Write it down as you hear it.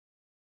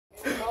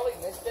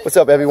What's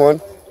up,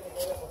 everyone?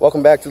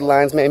 Welcome back to the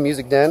Lions Man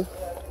Music Den.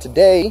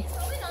 Today,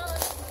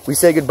 we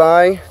say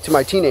goodbye to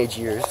my teenage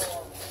years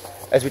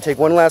as we take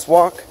one last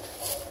walk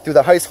through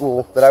the high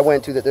school that I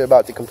went to that they're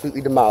about to completely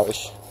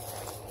demolish.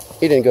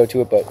 He didn't go to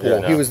it,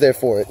 but he was there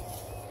for it.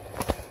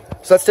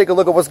 So let's take a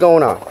look at what's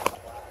going on.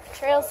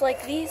 Trails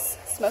like these,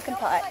 smoking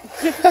pot.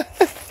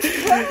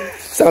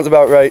 Sounds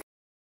about right.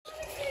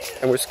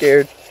 And we're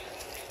scared.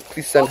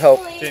 Please send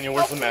help. Daniel,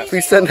 where's the map?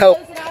 Please send help.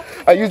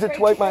 I used it to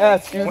wipe my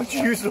ass, dude. Why'd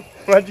you use it?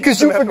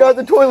 Because you forgot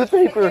the toilet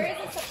paper.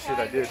 Shit,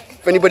 I did.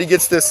 If anybody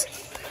gets this,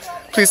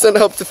 please send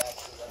help to...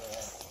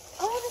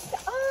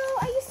 Oh,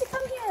 I used to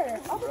come here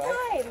all the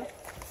time.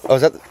 Oh,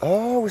 is that...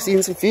 Oh, we're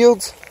seeing some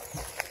fields.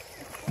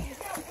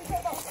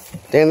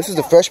 Damn, this is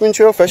the freshman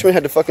trail? Freshmen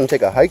had to fucking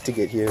take a hike to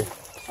get here.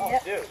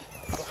 Yep. Dude,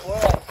 before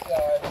like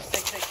the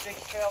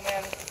 666 trail,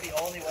 man, this is the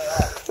only way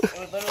up. It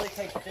would literally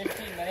take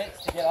 15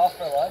 minutes to get off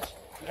for lunch.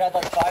 You had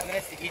like 5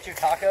 minutes to eat your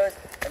tacos,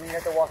 and then you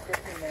have to walk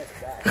 15 minutes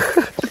back.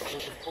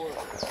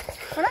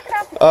 We're not gonna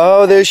have to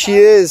Oh, there she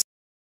is.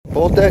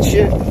 Bolt that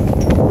shit.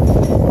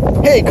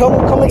 Hey,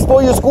 come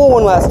explore your school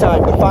one last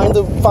time, but find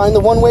the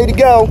one way to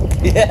go.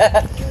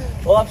 Yeah.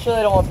 Well, I'm sure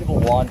they don't want people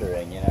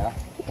wandering, you know.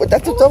 But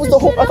that was the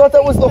whole. I thought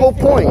that was the whole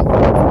point.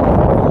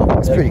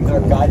 It's pretty cool.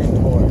 They're guided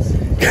tours.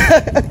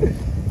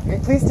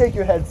 Please take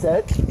your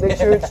headset. Make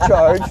sure it's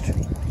charged.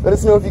 Let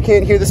us know if you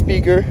can't hear the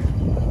speaker.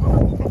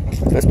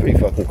 That's pretty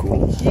fucking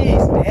cool.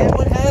 Jeez, man,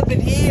 what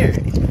happened here?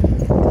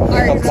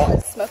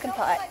 Art, smoking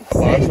pot.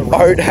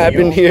 Art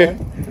happened here.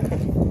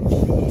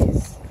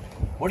 Jeez.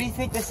 What do you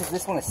think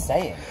this one is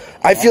saying?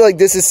 I feel like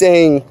this is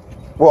saying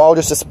we're all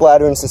just a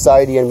splatter in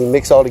society and we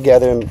mix all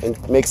together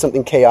and make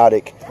something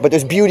chaotic. But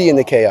there's beauty in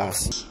the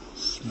chaos.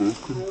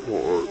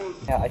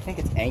 Yeah, I think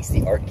it's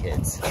angsty art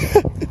kids.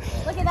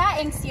 Look at that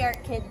angsty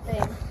art kid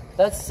thing.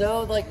 That's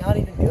so, like, not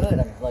even good.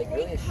 I'm, like,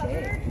 really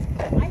ashamed.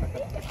 I think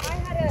if I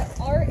had an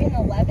art in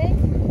 11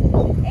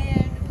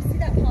 and see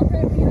that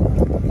pomfret, we had a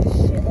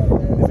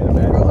shitload of those.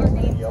 We wrote our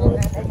names on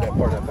that.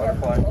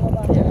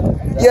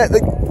 Yeah,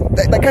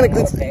 that kind of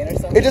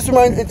it just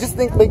reminds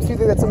makes you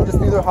think that someone just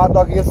threw their hot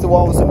dog against the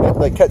wall with some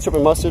like ketchup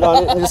and mustard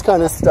on it and just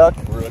kind of stuck.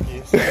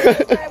 Rookies.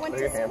 That's where I went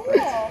to school.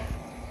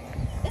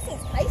 This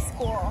is high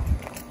school.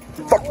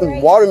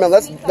 Fucking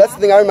watermelon. That's the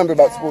thing I remember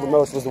about school the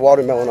most was the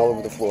watermelon all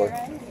over the floor.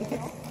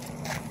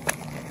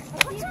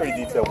 It's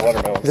pretty detailed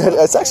watermelon.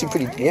 That's actually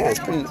pretty. Yeah, it's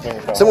pretty.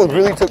 Someone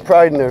really took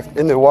pride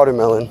in their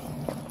watermelon.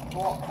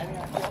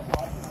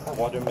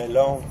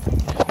 Watermelon.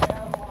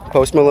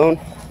 Post Malone.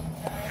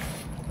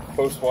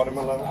 Post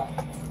watermelon.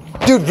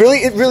 Dude, really,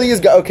 it really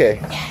is. Okay,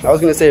 I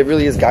was gonna say it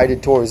really is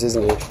guided tours,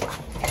 isn't it?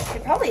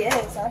 It probably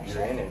is, actually.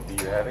 You're in it. Do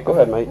you have it? Go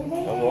ahead, mate.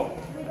 Hello.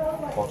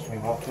 Watch me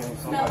walk in.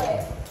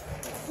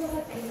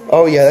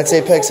 Oh yeah, that's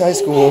Apex High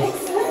School.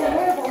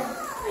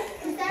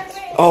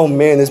 Oh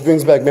man, this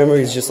brings back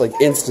memories just like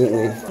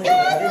instantly.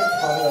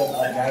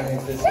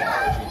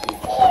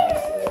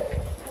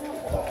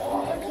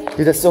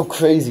 Dude, that's so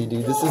crazy,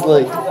 dude. This is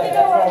like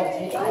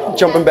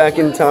jumping back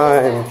in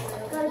time.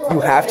 You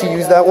have to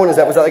use that one? Was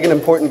that like an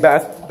important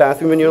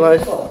bathroom in your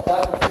life?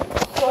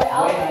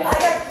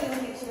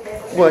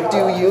 What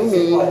do you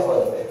mean?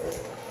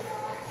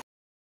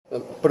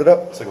 Put it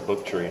up. It's like a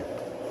book tree.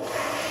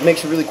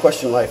 Makes you really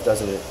question life,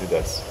 doesn't it? It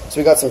does. So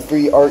we got some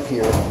free art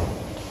here.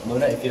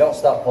 Luna, if you don't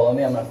stop pulling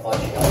me, I'm gonna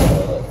flush you out the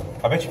toilet.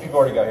 I bet you people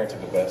already got here to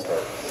the best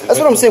art. That's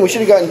what I'm saying. We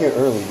should have gotten here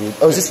early, dude.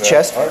 Oh, is this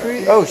chest art?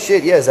 Oh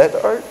shit, yeah. Is that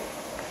the art?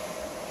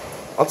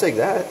 I'll take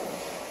that,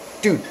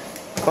 dude.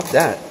 Fuck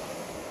that.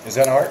 Is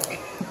that art?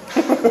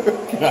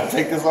 Can I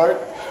take this art?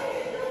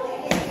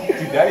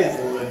 Dude, that is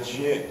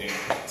legit, dude.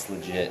 It's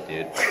legit,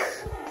 dude.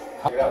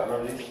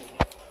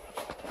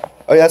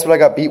 Oh yeah, that's what I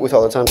got beat with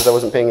all the time because I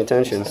wasn't paying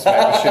attention.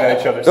 Smack the shit out of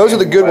each other. Those are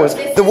the good ones.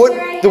 The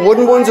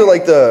wooden ones are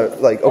like okay,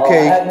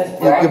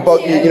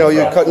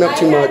 you're cutting up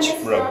too much.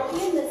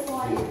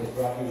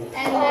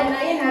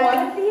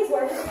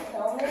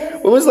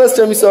 When was the last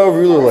time you saw a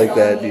ruler like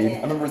that, dude?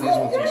 I remember these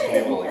ones used to be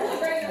able to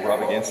like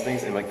rub against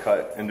things and like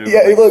cut and do.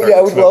 Yeah, like, look,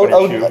 I would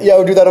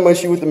do that on my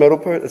shoe with the metal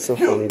part. That's so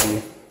funny,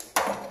 dude.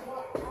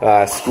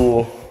 Ah,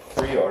 school.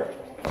 Free art.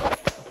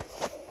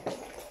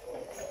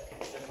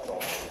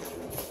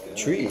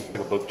 Tree. Like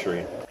a book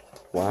tree.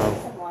 Wow.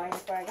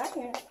 Before I got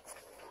here.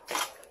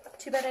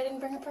 Too bad I didn't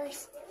bring a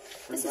purse.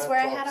 This is where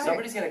I had art.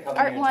 Somebody's gonna come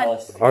Art in here and tell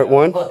us. Art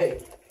one?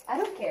 I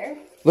don't care.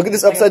 Look at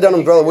this upside down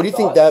umbrella. What do you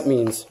think that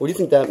means? What do you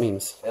think that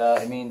means?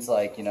 It means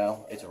like, you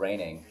know, it's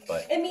raining,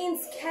 but... It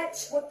means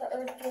catch what the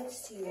earth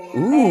gives to you.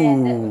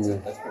 Ooh. And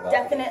That's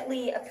provocative.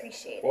 definitely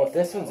appreciate it. Well, if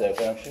this one's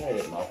open, I'm sure I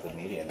did melt the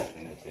medium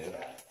between the two.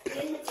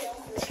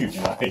 Dude,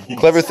 nice.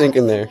 Clever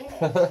thinking there.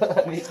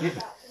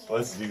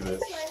 Let's do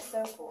this.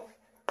 So cool.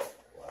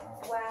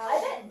 Wow.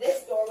 I bet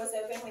this door was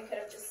open. We could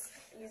have just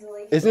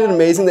easily... Isn't it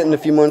amazing that in a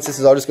few months this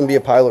is all just going to be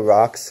a pile of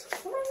rocks?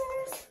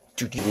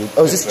 Dude,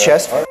 oh, is this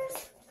chest?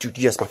 Dude,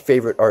 yes, my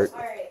favorite art.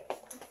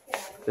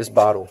 This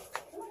bottle.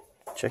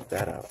 Check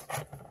that out.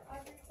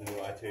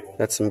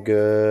 That's some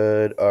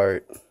good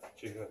art.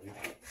 Check it out, dude.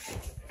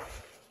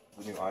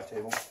 The new eye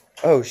table.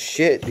 Oh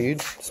shit,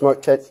 dude.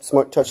 Smart touch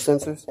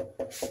sensors.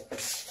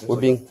 We're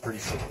being pretty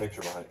sick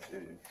picture behind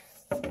it,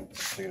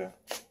 dude.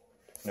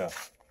 No.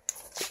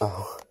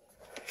 Oh.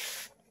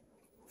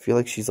 I feel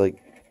like she's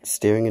like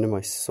staring into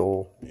my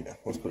soul. Yeah,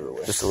 let's put her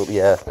away. Just a little,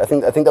 yeah. I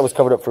think that was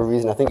covered up for a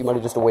reason. I think you might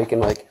have just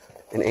awakened like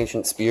an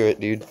ancient spirit,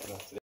 dude.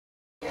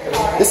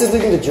 This is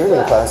leading to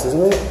German class,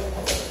 isn't it?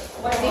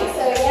 I think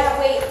so, yeah.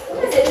 Wait,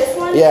 is it this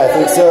one? Yeah, I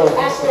think so.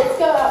 Ashley, let's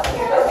go out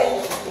here.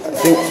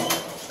 Okay.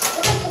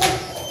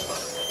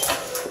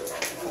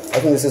 I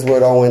think this is where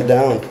it all went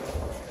down.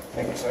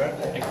 Thank you, sir.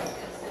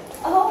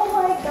 Oh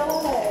my god.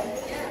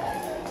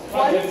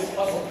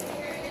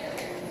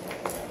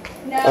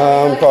 No,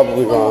 I'm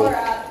probably wrong.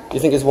 You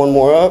think it's one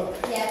more up?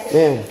 Yes.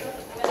 Man.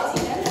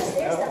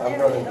 I'm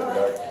running to the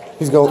dark.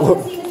 He's going.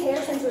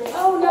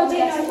 Oh no,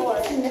 Dana, I think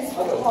it's in this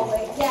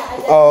hallway.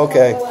 Yeah, Oh,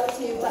 okay. go up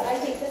too, but I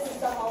think this is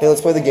the hallway. Hey,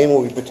 let's play the game where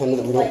we pretend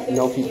that we don't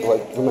know people,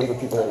 like remember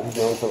people that we've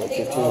known for like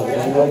 15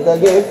 years. You like that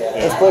game?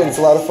 Let's play it. It's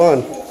a lot of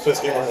fun. So this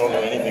game, I don't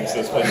know anything, so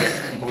it's been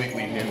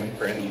completely new and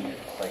cringy.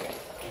 Like,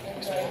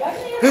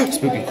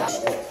 Spooky.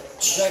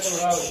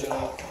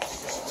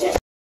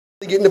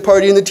 Getting to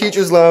party in the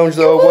teacher's lounge,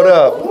 though. What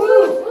up?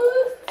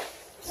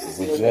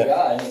 legit.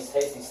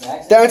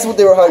 That's what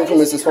they were hiding from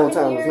us this whole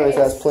time. Those nice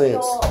ass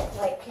plants.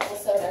 Like people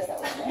sodas that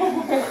were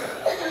there.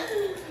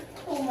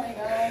 Oh my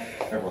god.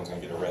 Everyone's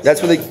gonna get arrested.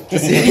 That's what they.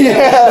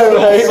 Yeah,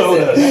 right.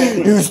 Sodas.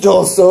 You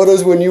stole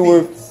sodas when you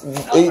were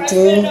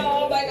 18.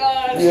 Oh my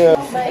god. Yeah.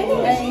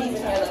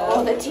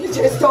 Oh, the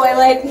teacher's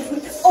toilet.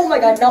 Oh my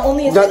god, not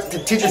only is Not the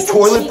teacher's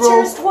toilet,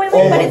 bro. teacher's toilet,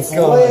 Oh but my it's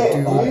god,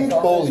 dude. Holy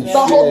but hold the shit.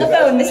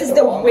 phone, this is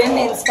the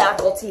women's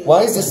faculty.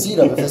 Why is the seat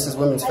up if this is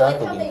women's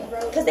faculty?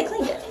 Because they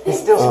cleaned it. It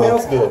still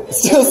smells good.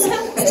 Still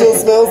smells It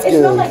good.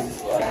 smelled like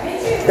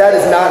That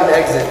is not an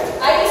exit.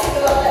 I used to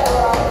go up that door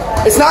all the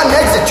time. It's not an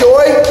exit,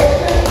 Joy.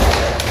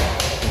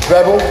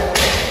 Rebel.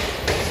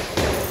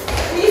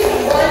 We used to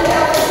run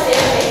down the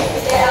stairs to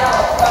get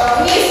out.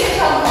 We used to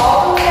come all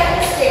the way up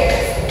the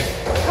stairs,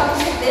 come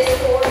to this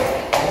door.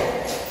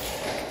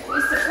 We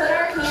used to put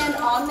our hand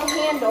on the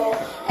handle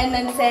and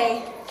then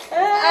say,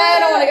 I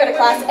don't want to go to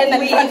class, and then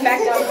run back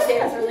down the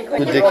stairs really quick.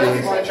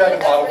 Ridiculous. I tried a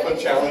bottle flip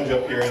challenge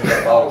up here and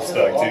the bottle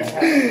stuck, dude.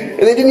 And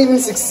they didn't even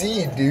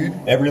succeed, dude.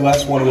 Every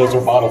last one of those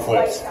are bottle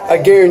flips. I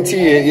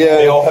guarantee it,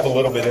 They yeah. all have a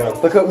little bit in them.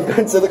 Look how many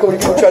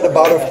people tried the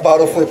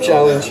bottle flip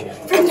challenge.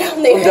 From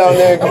down there. From down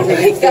there, Oh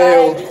completely my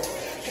failed. god.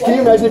 Can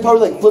you imagine they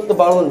probably like flipped the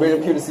bottle and ran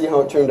up here to see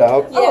how it turned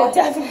out? Oh,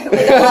 definitely.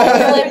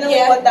 Definitely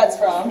what that's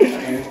from.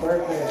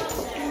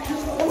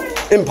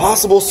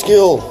 Impossible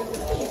skill.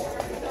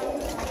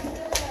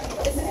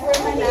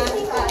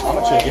 I'm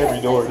gonna check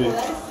every door, dude.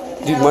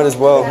 Dude, might as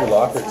well. Your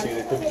locker, too.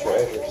 They put the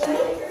treasures.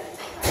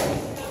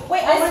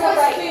 Wait, I was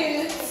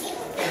foods.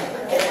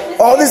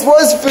 Oh, this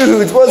was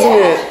foods, wasn't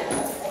it?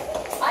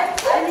 I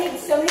made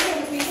so many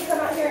things. We used to come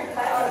out here and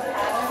cut all the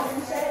patterns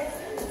and shit.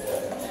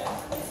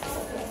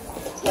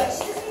 Yeah,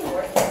 she doesn't even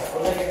work.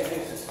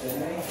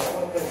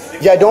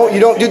 Yeah,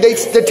 dude,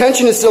 the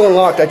tension is still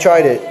unlocked. I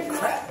tried it.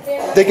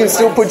 They can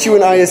still put you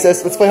in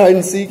ISS. Let's play hide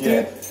and seek,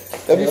 dude.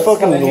 That'd be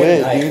fucking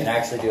lit, I dude. can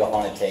actually do a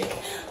haunted take.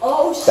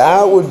 Oh, shit.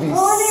 That would be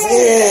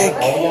sick.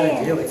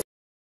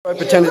 I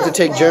pretended to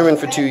take German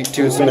for two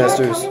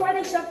semesters. Tell me why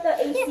they shut the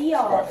AC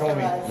off.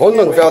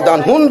 Wohnungsfeld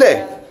an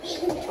Hunde.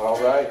 All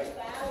right.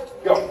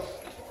 Go.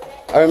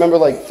 I remember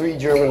like 3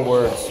 German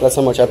words. That's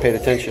how much I paid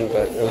attention,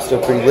 but it was still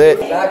pretty lit.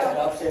 Let's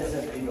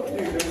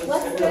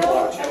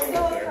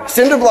go.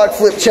 Cinder block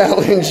flip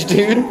challenge,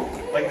 dude.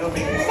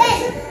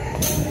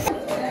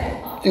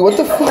 Dude, what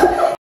the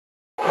fuck?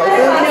 No,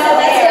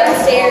 that's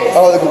downstairs.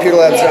 Oh, the computer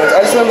lab sounds.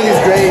 I just remember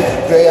these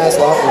gray ass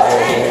lockers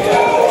right here.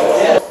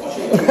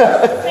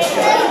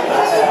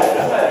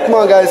 Come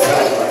on, guys.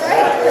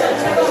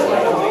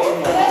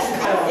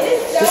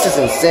 This is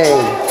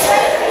insane.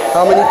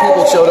 How many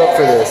people showed up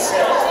for this?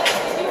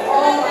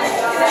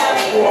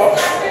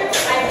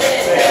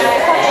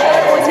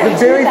 The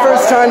very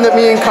first time that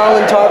me and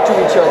Colin talked to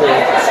each other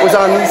was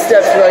on these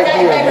steps right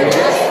here, dude.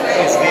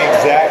 It's the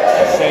exact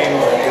same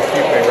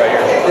dispute thing right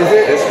here. Is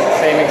it? This is the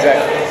same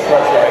exact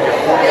structure right here.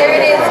 There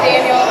it is,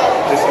 Daniel.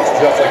 This is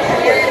just like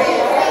you.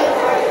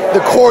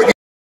 The courtyard.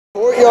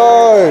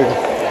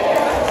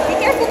 Be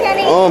careful,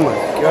 Kenny. Oh my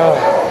god.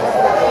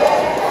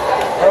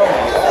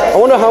 I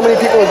wonder how many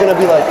people are gonna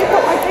be like,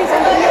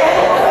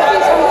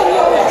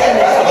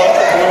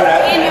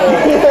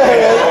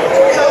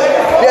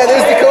 yeah,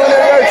 there's the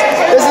culinary arts.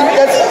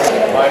 That's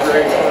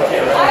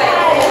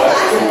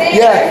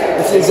yeah,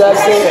 it's the exact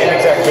same. Same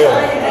exact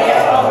building.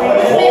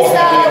 Miss,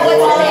 what's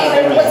her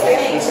name? What's her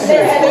name?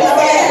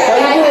 How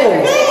you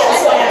doing?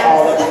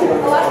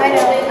 I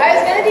know. I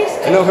was gonna do.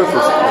 I know her for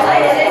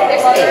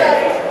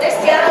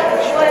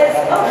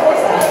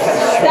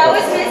That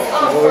was Miss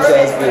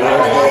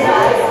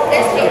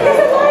There's papers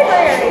in the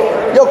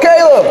library. Yo,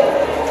 Caleb!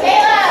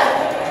 Caleb!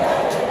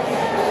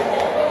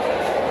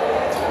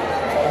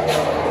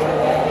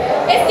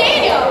 It's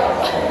Daniel!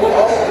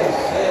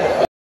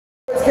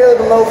 It's Caleb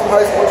and Mo from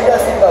high school. What do you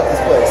guys think about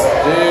this place?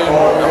 Dude,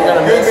 I'm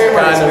gonna miss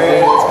kind of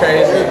it. It's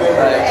crazy.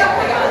 Like,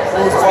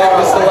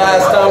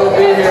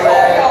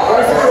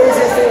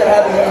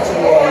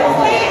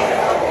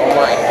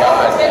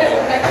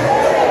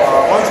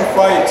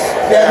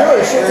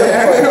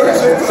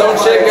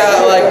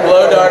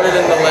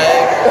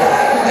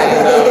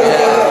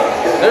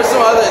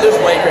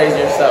 way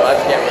crazier stuff. I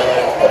just can't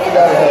relate. I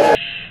forgot about it.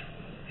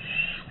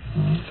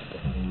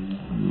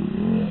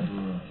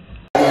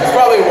 That's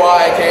probably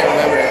why I can't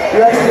remember it.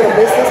 You're actually gonna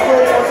miss this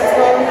place once it's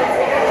gone?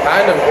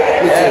 Kind of.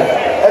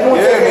 Yeah. Everyone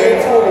says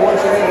it's cool, but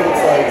once you leave it,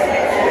 it's like...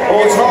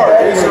 Well, it's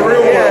hard. It's a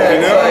real one, you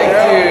know? Like,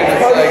 dude,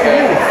 it's like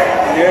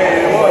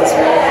Yeah, it was,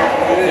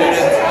 man. dude,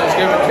 it's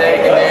give and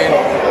take, and dude,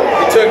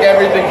 we took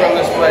everything from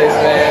this place,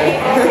 man.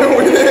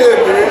 We did,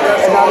 dude.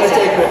 That's And I'm gonna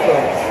awesome. take it from.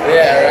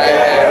 Yeah, right.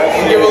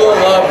 Yeah. We give a little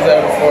love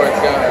though before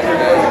it's gone.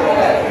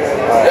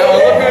 Now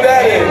look who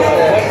that is.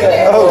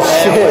 Oh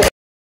shit.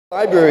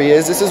 Library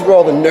is. This is where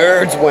all the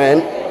nerds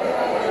went.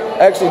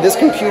 Actually, this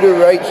computer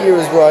right here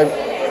is where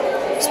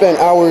I spent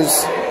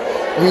hours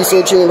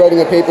researching and writing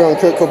a paper on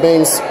Kurt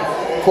Cobain's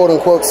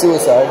quote-unquote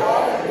suicide.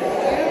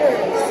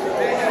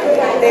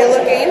 They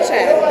look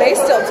ancient. They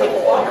still take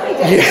a walk.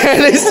 Yeah,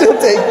 they still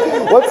take...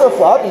 What's a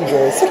floppy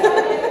disk?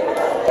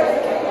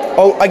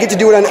 Oh, I get to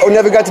do what I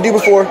never got to do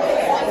before.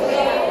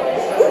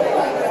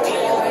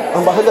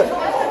 I'm behind that.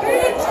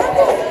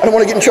 I don't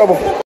want to get in trouble.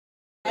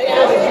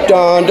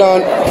 Dun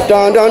dun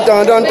dun dun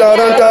dun dun dun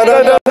dun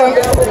dun dun dun.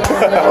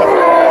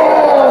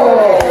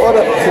 What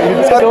up?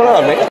 What's going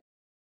on, man?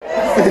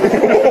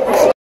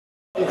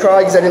 I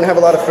cried because I didn't have a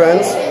lot of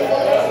friends.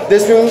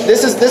 This room,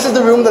 this is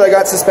the room that I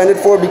got suspended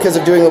for because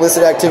of doing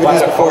illicit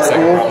activities before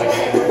school.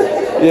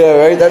 Yeah,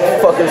 right.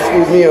 That fucker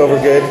screwed me over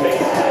good.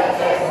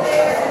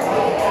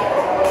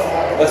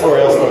 That's where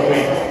else smoke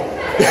weed.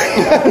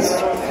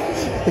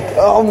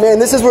 Oh man,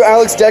 this is where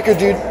Alex Decker,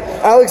 dude.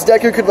 Alex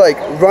Decker could like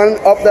run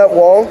up that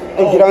wall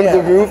and get onto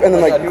the roof and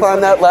then like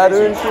climb that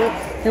ladder and shit.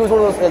 He was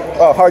one of those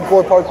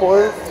hardcore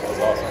parkourers.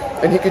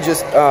 And he could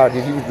just,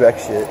 dude, he would wreck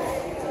shit.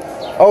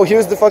 Oh,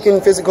 here's the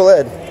fucking physical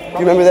ed. Do you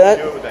remember that?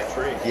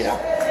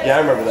 Yeah, I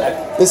remember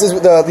that. These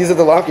are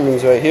the locker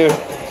rooms right here.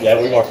 Yeah,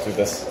 we walked through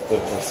this.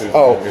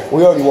 Oh,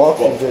 we already walked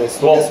through this.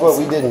 Well, guess what?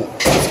 We didn't.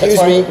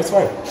 Excuse me. That's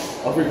fine.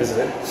 I'll revisit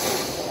it.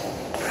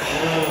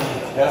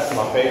 That's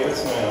my favorite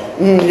smell.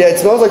 Yeah, it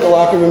smells like a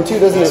locker room too,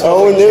 doesn't it?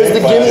 Oh, and there's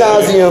the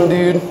gymnasium,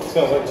 dude. It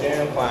smells like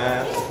gym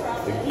class.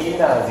 The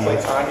gymnasium.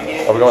 Like time to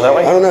get. Are we going that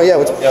way? I don't know. Yeah.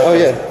 Oh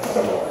yeah.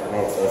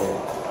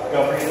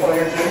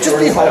 Just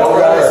be humble,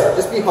 guys.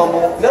 Just be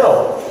humble.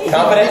 No.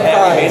 Confident,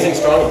 happy, amazing,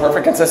 strong,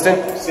 perfect, consistent,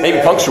 maybe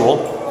punctual,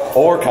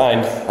 or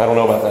kind. I don't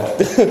know about that.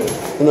 I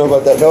don't know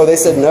about that. No, they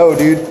said no,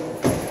 dude.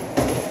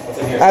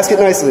 Ask it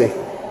nicely.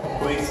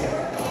 Please.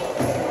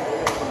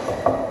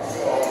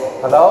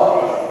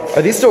 Hello?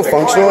 Are these still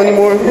functional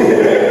anymore?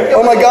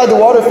 Oh my god, the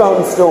water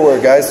fountains still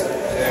work, guys.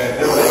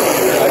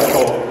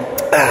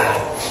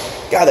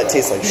 God, that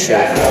tastes like shit.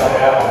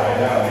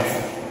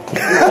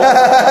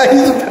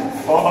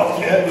 Oh,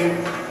 yeah, dude.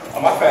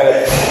 I'm my fat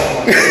ass.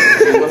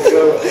 Let's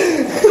go.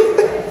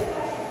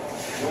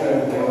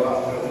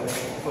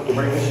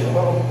 Bring this shit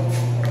home.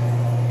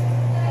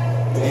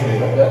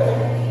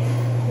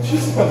 She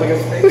smells like a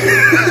steak.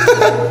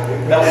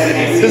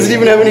 Does it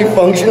even have any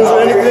functions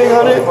or anything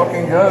on it?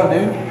 Fucking go,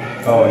 dude.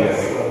 Oh, yeah.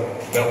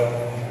 No.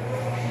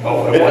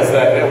 Oh, it was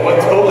that. It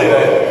was totally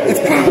that. It's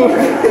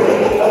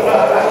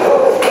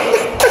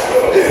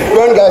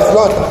run, guys,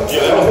 run.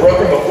 Yeah, it was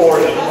broken before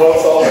and you both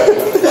saw it.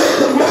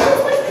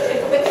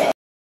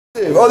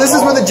 Oh, this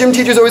is where the gym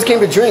teachers always came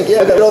to drink.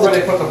 Yeah, That's where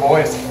they put the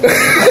boys.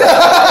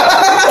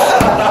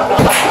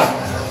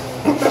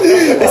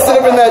 They sit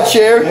up in that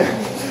chair.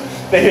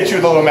 They hit you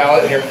with a little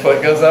mallet and your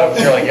foot goes up.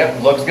 And you're like, yep,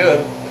 looks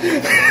good.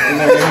 And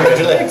then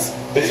they relax.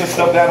 They just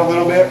step down a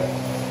little bit.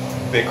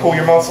 They cool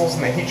your muscles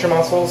and they heat your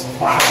muscles.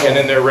 And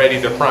then they're ready.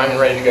 They're primed and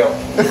ready to go.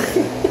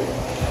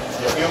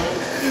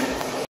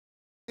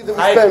 We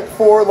spent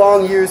 4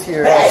 long years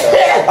here.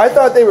 I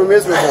thought they were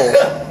miserable,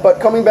 but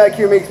coming back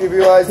here makes me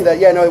realize that,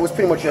 yeah, no, it was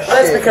pretty much just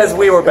That's shit. because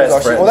we were best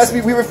friends.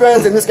 Well, we were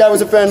friends, and this guy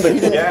was a friend, but he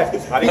didn't. Yeah.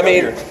 I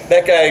mean,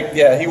 that guy,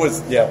 yeah, he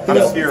was, yeah.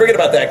 Forget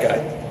about that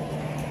guy.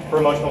 For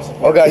emotional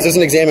support. Oh, guys, there's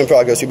an exam in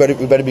progress. We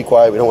better be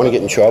quiet. We don't want to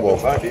get in trouble.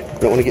 We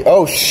don't want to get.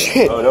 Oh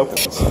shit! Oh, it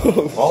opens.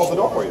 I'll hold the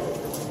door for you.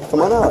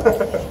 Come on out.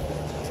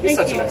 He's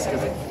such a nice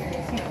guy.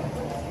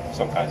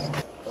 Some guys.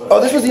 Oh,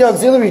 this was the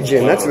auxiliary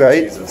gym. That's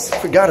right. Jesus. I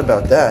forgot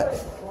about that.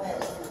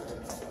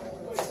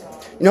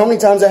 You know how many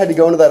times I had to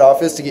go into that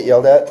office to get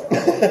yelled at?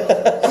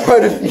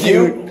 Quite a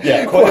few.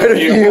 Yeah, quite a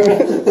few.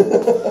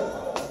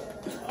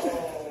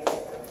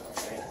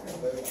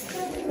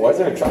 Why is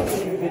there a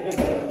chocolate?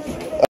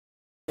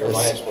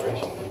 My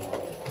inspiration.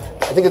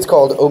 I think it's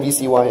called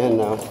OBCYN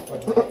now.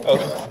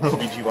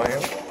 OBGYN?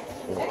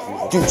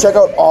 Dude, check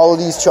out all of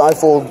these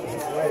trifold.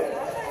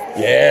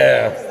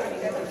 Yeah.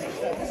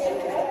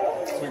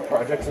 Sweet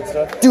projects and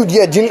stuff. Dude,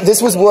 yeah,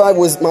 this was where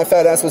my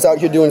fat ass was out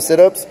here doing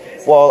sit-ups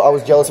while I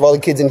was jealous of all the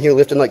kids in here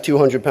lifting like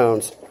 200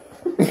 pounds.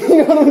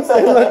 You know what I'm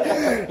saying?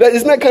 Like,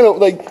 isn't that kind of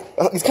like,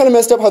 it's kind of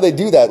messed up how they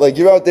do that. Like,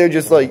 you're out there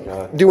just like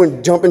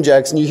doing jumping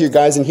jacks and you hear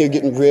guys in here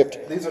getting ripped.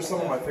 These are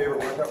some of my favorite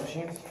workout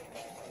machines.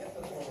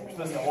 You're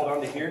supposed to hold on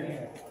to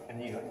here,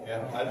 and you,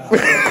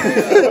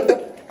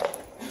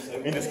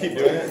 you just keep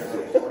doing it.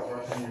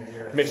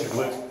 Makes your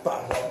glutes.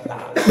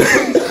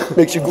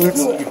 Makes your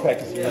glutes. You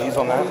practice your knees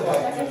on that.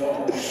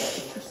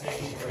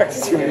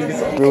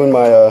 Ruined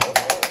my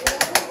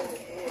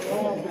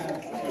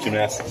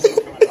Gymnastics.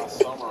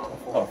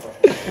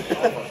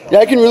 Yeah,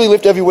 I can really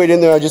lift every weight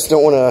in there. I just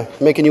don't want to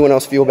make anyone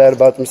else feel bad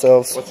about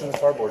themselves. What's in the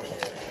cardboard?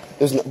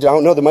 I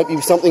don't know. There might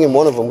be something in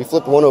one of them. We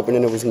flipped one open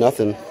and it was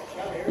nothing.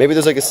 Maybe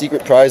there's like a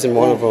secret prize in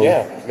one of them.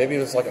 Yeah, maybe it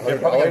was like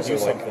 $100 or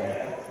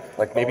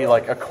like maybe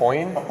like a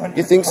coin.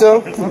 You think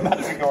so? Why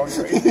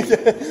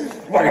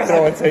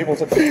throwing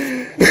tables? I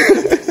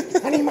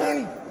need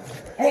money.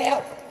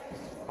 Help!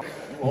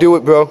 Do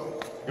it, bro.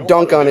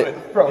 Dunk on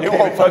it. Bro, you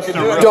won't touch the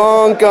roof.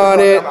 Dunk on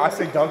it. I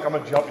say dunk, I'm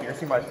gonna jump. You're gonna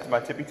see my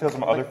tippy toes on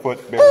my other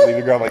foot barely leave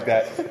the ground like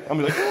that. I'm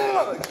gonna be like,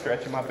 ah, like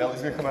stretching. My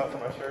belly's gonna come out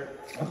from my shirt.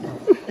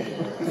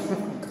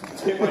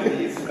 Hit my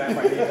knees, snap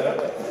my knees up.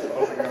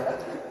 Over here.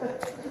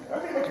 I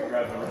think I can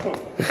grab the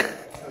rope.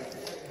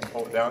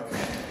 Hold it down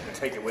and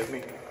take it with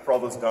me for all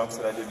those dunks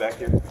that I did back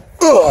here.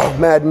 Ugh,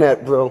 mad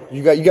net, bro.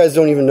 You guys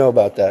don't even know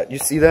about that. You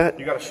see that?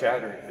 You gotta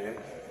shatter it,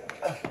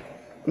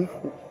 dude.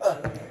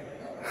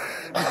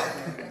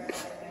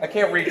 I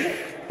can't reach.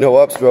 No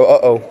ups, bro.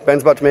 Uh-oh.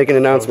 Ben's about to make an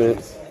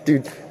announcement.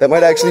 Dude, that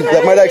might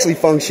actually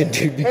function,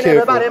 dude. Be careful.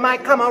 Everybody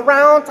might come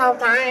around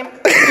sometime.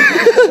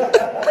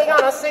 We're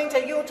gonna sing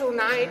to you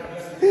tonight.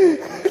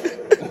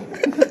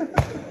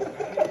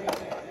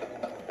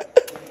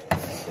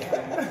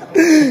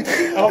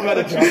 I'm not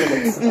a jump.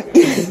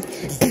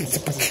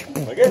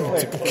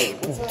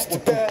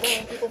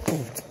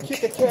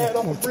 Kick a cat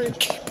off a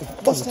bridge.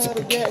 Bust out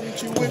a gat,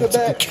 hit you with a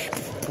bat.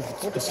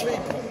 Went to sleep,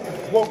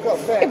 woke up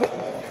fat.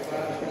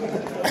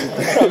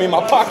 I mean,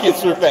 my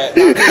pockets are fat.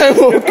 I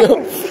woke up.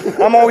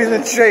 I'm always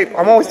in shape.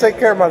 I'm always taking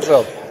care of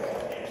myself.